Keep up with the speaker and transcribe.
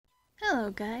Hello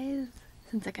guys!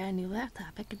 Since I got a new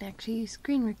laptop, I can actually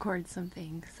screen record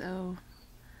something, so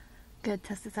gonna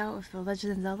test this out with the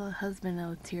Legend of Zelda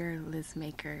Husbando tier list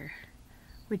maker,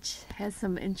 which has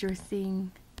some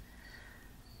interesting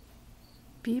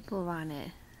people on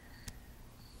it.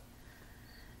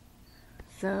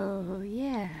 So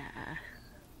yeah.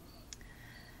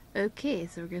 Okay,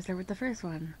 so we're gonna start with the first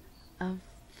one.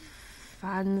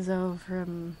 Husbando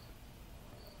from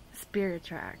Spirit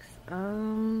Tracks.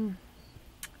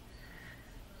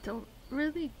 Don't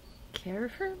really care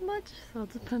for him much, so I'll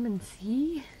just put him in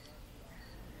C.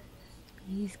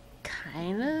 He's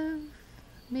kind of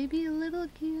maybe a little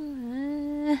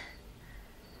cute.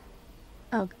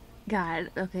 Oh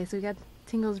god, okay, so we got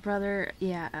Tingle's brother.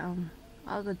 Yeah,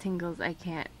 all the Tingles I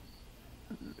can't.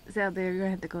 Sadly, you're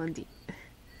gonna have to go in deep.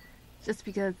 Just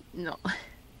because, no.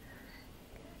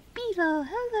 Beetle,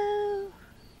 hello!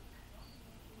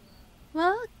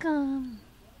 Welcome!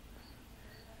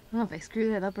 I don't know if I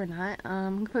screwed that up or not.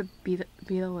 I'm gonna put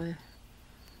Beetle with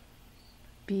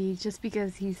B just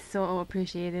because he's so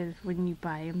appreciated when you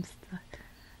buy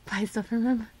stuff from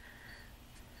him.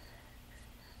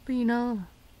 But you know,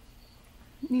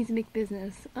 needs to make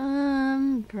business.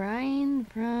 Brian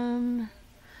from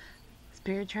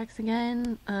Spirit Tracks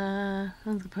again. I'm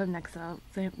gonna put him next up.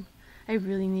 So I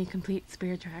really need complete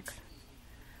Spirit Tracks.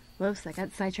 Whoops, I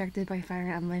got sidetracked by Fire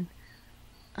Emblem.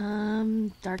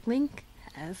 Dark Link.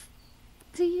 S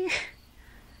tier.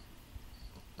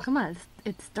 Come on,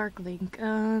 it's Dark Link.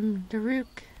 Daruk.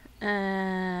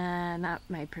 Not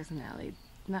my personality.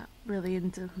 Not really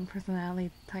into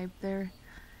personality type there.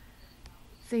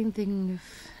 Same thing with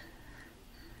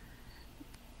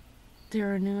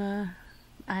Daranua.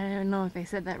 I don't know if I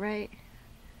said that right.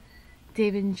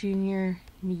 David Jr.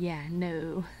 Yeah,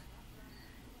 no.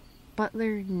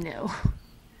 Butler, no.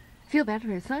 I feel bad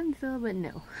for his son still, but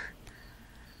no.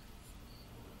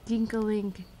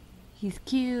 Dinklink, he's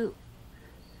cute,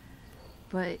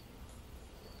 but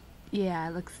yeah,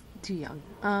 looks too young.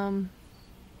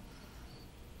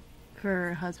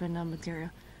 For Husbando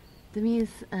material.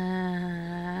 Demi's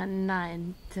not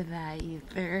into that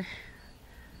either.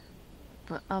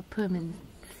 But I'll put him in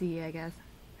C, I guess.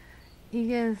 He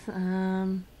gets,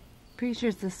 pretty sure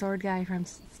it's the sword guy from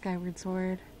Skyward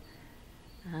Sword.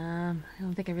 I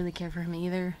don't think I really care for him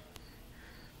either.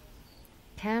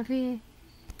 Taffy.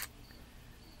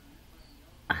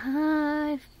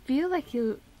 I feel like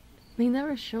they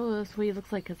never show us what he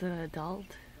looks like as an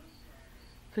adult.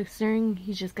 Considering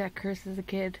he just got cursed as a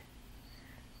kid.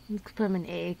 Let's put him in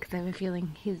A because I have a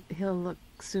feeling he'll look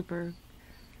super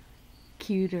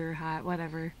cute or hot,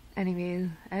 whatever. Anyways,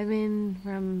 I've been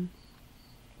from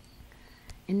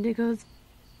Indigo's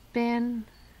band.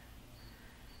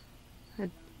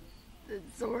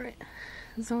 Zora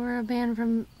band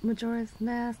from Majora's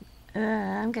Mask.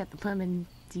 I'm gonna put him in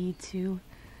D2.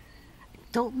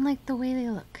 Don't like the way they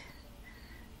look.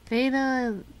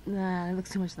 Veda, nah, looks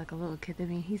too much like a little kid to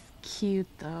me. He's cute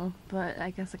though, but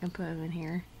I guess I can put him in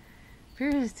here.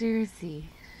 Furious C.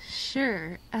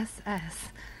 Sure,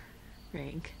 SS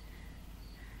rank.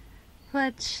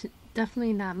 Fletch,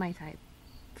 definitely not my type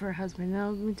for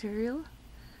Husbando material.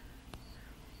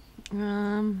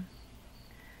 I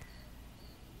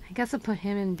guess I'll put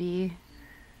him in B.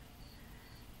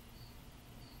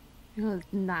 It was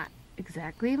not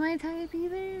exactly my type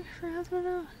either for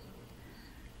Husbando.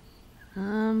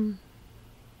 I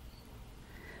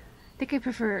think I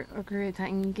prefer Ocarina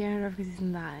Titan Ganondorf because he's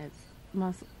not as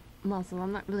muscle.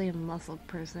 I'm not really a muscle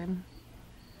person.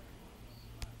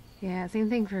 Yeah, same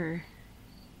thing for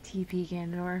TP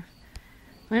Ganondorf.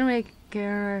 Anyway,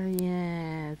 Ganondorf,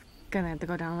 yeah, it's gonna have to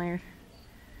go down there.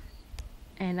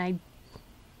 And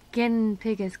Gan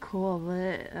Pig is cool,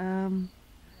 but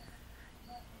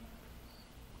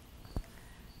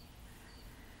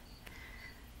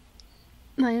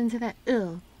not into that.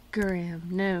 Ugh, Graham.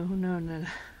 No.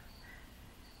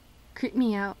 Creep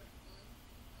me out.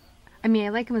 I mean, I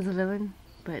like him as a villain,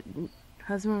 but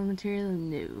Husbando material,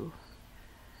 no.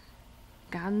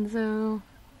 Gonzo.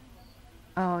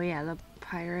 Oh yeah, the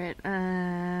pirate.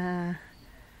 I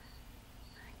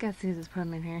guess you just put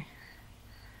him in here.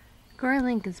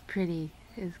 Gorlink is pretty.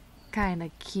 Is kind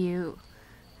of cute.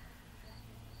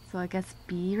 So I guess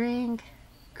B rank.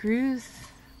 Cruz.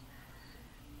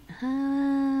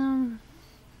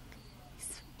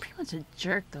 He's pretty much a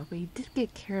jerk though, but he did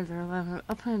get care of their love.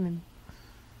 I'll put him in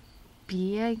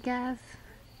B, I guess.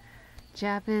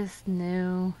 Japis,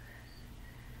 no.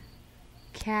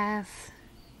 Cass,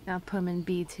 I'll put him in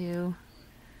B too.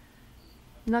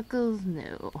 Knuckles,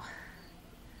 no.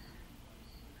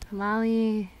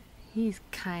 Molly, he's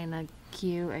kinda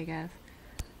cute, I guess.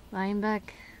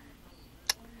 Lineback,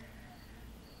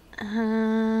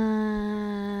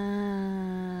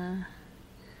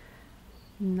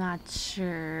 Not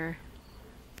sure.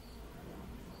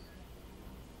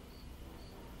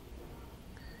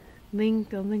 A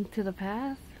link to the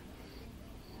past?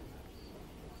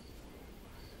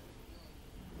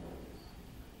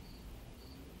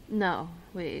 No,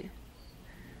 wait.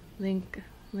 Link's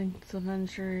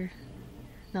Adventure.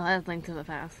 No, that's Link to the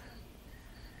Past.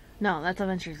 No, that's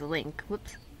Adventures of Link.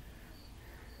 Whoops.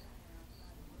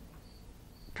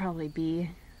 Probably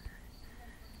B.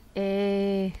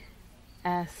 A.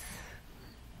 S.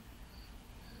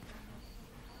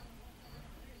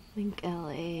 Link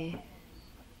LA.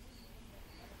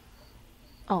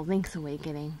 Oh, Link's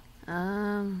Awakening.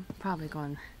 Probably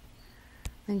going.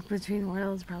 Link Between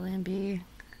Worlds, probably in B.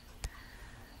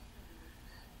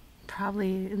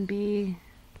 Probably in B.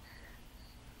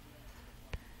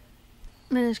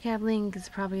 Minish Cap Link is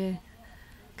probably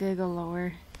gonna go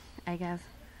lower, I guess.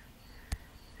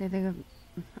 Same thing with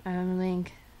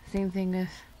Link. Same thing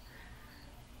with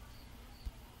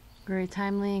Great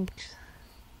Time Link.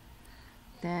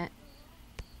 That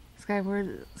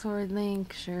Skyward Sword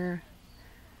Link, sure.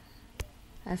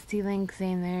 ST Link,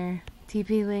 same there.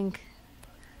 TP Link.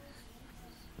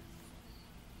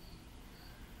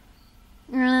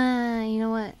 You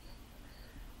know what?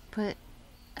 Put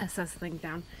SS Link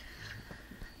down.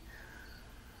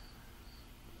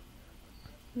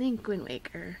 Link Wind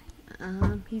Waker.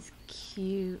 He's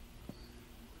cute.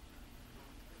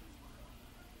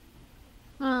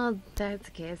 Well, that's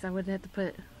the case. I would have to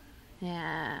put.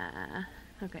 Yeah.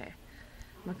 Okay.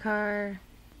 Makar.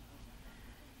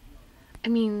 I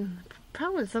mean,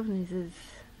 problem with some of these is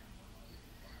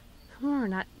some are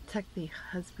not technically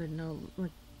Husbando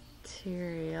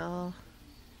material.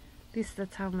 At least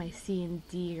that's how my C and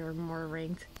D are more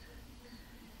ranked.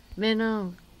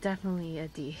 Minnow, definitely a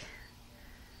D.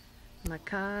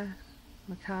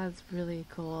 Makah's really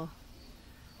cool.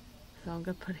 So I'm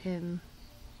gonna put him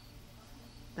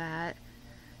that.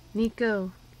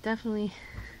 Nico, definitely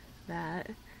that.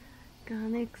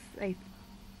 Onyx, I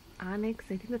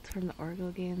think that's from the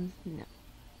Orgo games. No.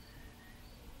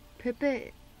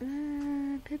 Pippet,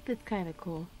 Pippet's kinda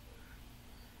cool.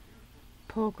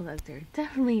 Pole Collector,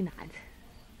 definitely not.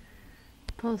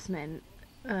 Postman,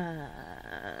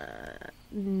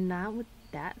 not with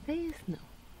that face? No.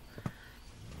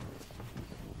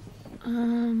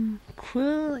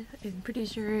 Quill, I'm pretty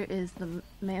sure is the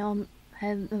male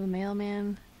head of the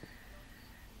mailman.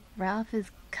 Ralph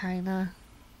is kinda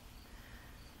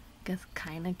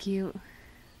cute.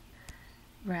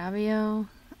 Rabio,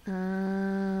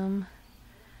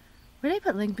 where did I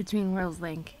put Link Between Worlds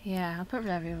Link? Yeah, I'll put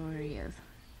Rabio where he is.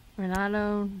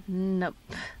 Renato, nope.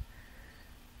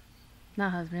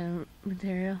 Not husband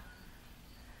material.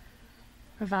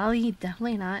 Rivali,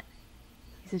 definitely not.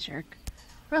 He's a jerk.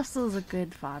 Russell's a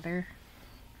good father.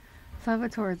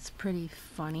 Salvatore's pretty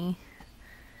funny.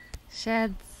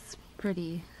 Shad's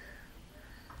pretty.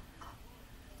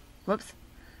 Whoops.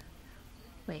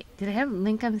 Wait, did I have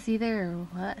Link MC there or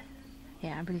what?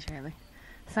 Yeah, I'm pretty sure I like.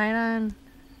 Sidon.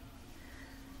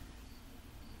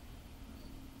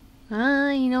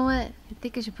 You know what? I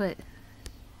think I should put.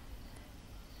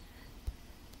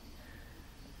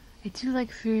 I do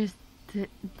like Fierce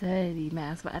Deity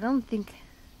Mask, but I don't think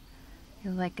I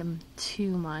like him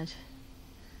too much.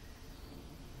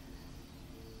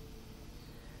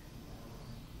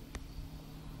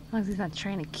 As long as he's not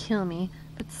trying to kill me.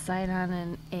 Put Sidon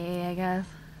in A, I guess.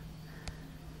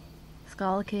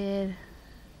 Skull Kid.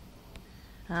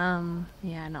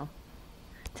 Yeah, no.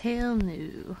 Tail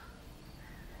New.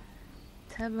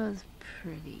 Teba's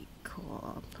pretty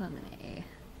cool. Put him in A.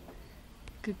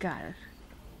 Good God.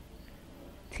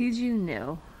 Tiju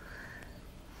No.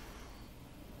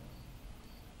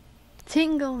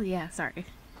 Tingle, yeah, sorry.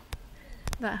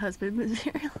 That husband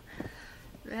material.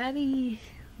 Ratty.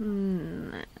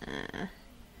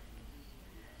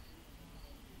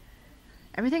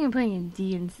 Everything I'm putting in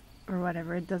D and or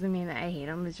whatever, it doesn't mean that I hate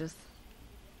him. It's just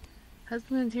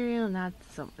husband material, not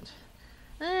so much.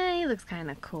 He looks kind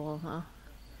of cool, huh?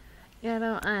 Yeah,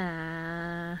 no.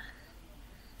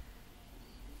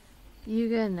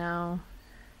 Yuga, no.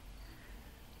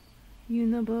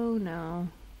 Unabo, no.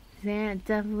 Zant,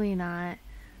 definitely not.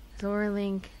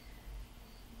 Zorlink,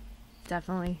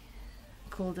 definitely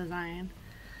cool design.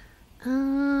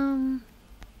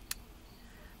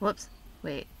 Whoops.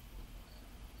 Wait.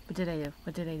 What did I do?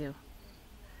 What did I do?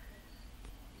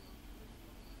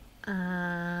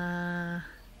 I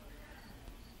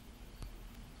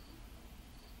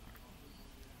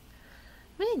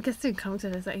mean, I guess to come to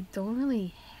this, I don't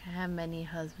really have many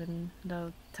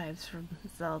husbando types from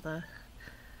Zelda.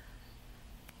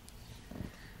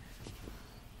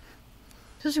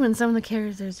 Especially when some of the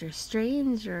characters are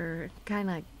strange or kind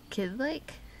of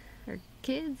kid-like. Or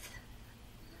kids.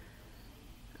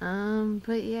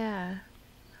 But yeah.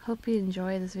 Hope you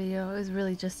enjoy this video. It was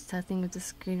really just testing with the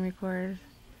screen record.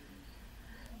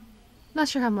 Not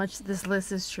sure how much this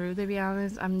list is true, to be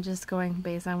honest. I'm just going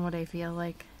based on what I feel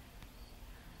like.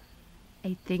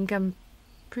 I think I'm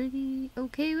pretty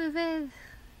okay with it.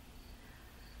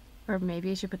 Or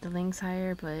maybe I should put the links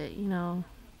higher, but you know,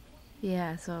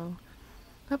 yeah, so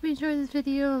hope you enjoyed this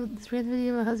video. This random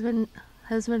video of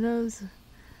Husbandos.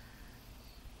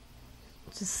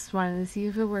 Just wanted to see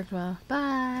if it worked well.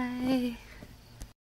 Bye!